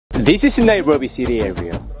This is Nairobi city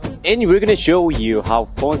area, and we're gonna show you how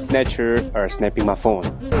phone snatchers are snapping my phone.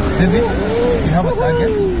 David, you have a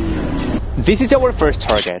target? This is our first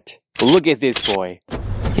target. Look at this boy.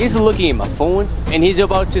 He's looking at my phone and he's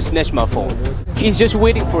about to snatch my phone. He's just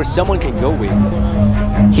waiting for someone can go with.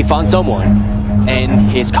 He found someone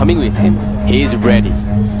and he's coming with him. He's ready.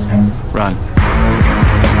 Run.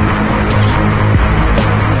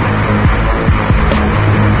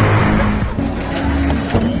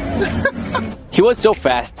 He was so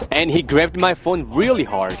fast and he grabbed my phone really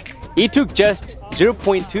hard. It took just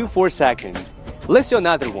 0.24 seconds. Let's do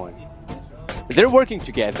another one. They're working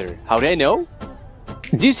together. How do I know?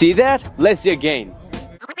 Do you see that? Let's do again.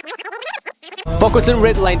 Focus on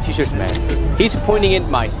red line t-shirt man. He's pointing at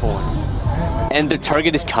my phone. And the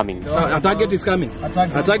target is coming. A target is coming.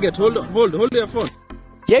 A target. Hold your phone.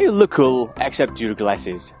 Yeah, you look cool, except your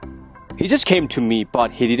glasses. He just came to me, but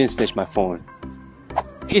he didn't snatch my phone.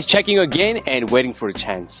 He's checking again and waiting for a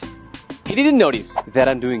chance. He didn't notice that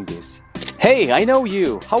I'm doing this. Hey, I know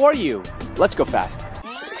you. How are you? Let's go fast.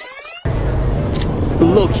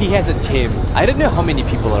 Look, he has a team. I don't know how many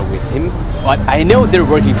people are with him, but I know they're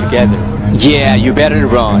working together. Yeah, you better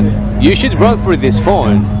run. You should run for this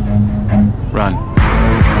phone. Run.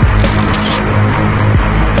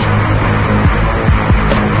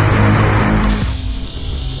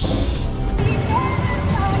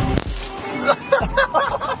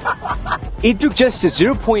 It took just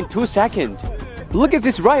 0.2 seconds. Look at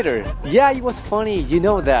this rider. Yeah, it was funny, you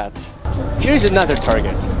know that. Here's another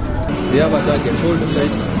target. They have a target. Hold him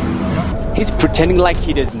tight. He's pretending like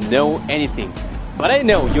he doesn't know anything. But I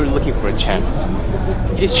know you're looking for a chance.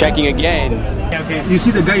 He's checking again. You see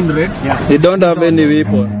the guy in red? Yeah. They don't have any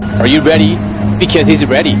weapon. Are you ready? Because he's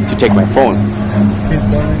ready to take my phone. He's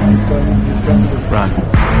coming. Run.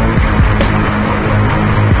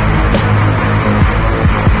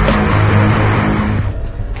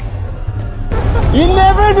 You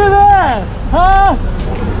never do that! Huh?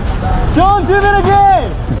 Don't do that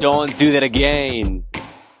again! Don't do that again.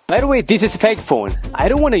 By the way, this is a fake phone. I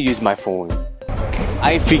don't want to use my phone.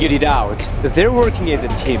 I figured it out. They're working as a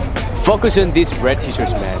team. Focus on this red t-shirt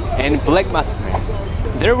man and black mask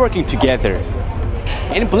man. They're working together.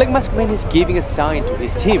 And black mask man is giving a sign to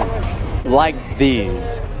his team. Like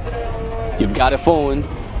this. You've got a phone.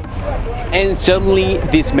 And suddenly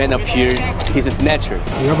this man appeared. He's a snatcher.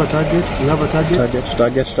 You have a target? You have a target?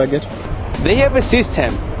 Target. They have a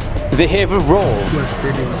system. They have a role. Yes,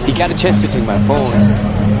 David. He got a chance to take my phone.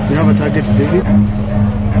 You have a target, David?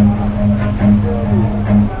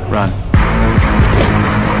 Run.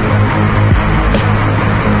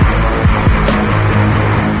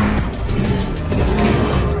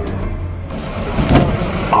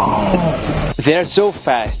 They're so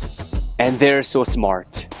fast and they're so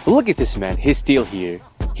smart. Look at this man, he's still here.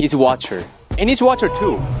 He's a watcher. And he's a watcher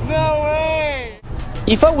too. No way!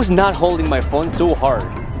 If I was not holding my phone so hard,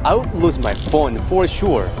 I would lose my phone for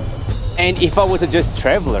sure. And if I was a just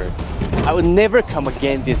traveler, I would never come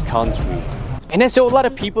again this country. And I saw a lot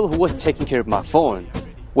of people who was taking care of my phone.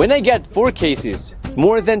 When I got 4 cases,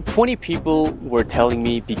 more than 20 people were telling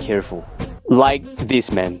me be careful. Like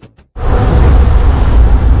this man.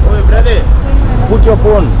 Oh, brother, put your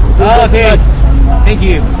phone. Okay. Thank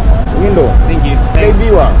you. Window. Thank you. Thanks.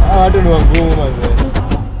 Maybe one. I don't know.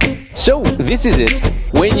 So this is it.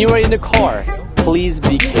 When you are in the car, please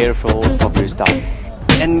be careful of your stuff.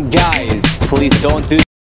 And guys, please don't do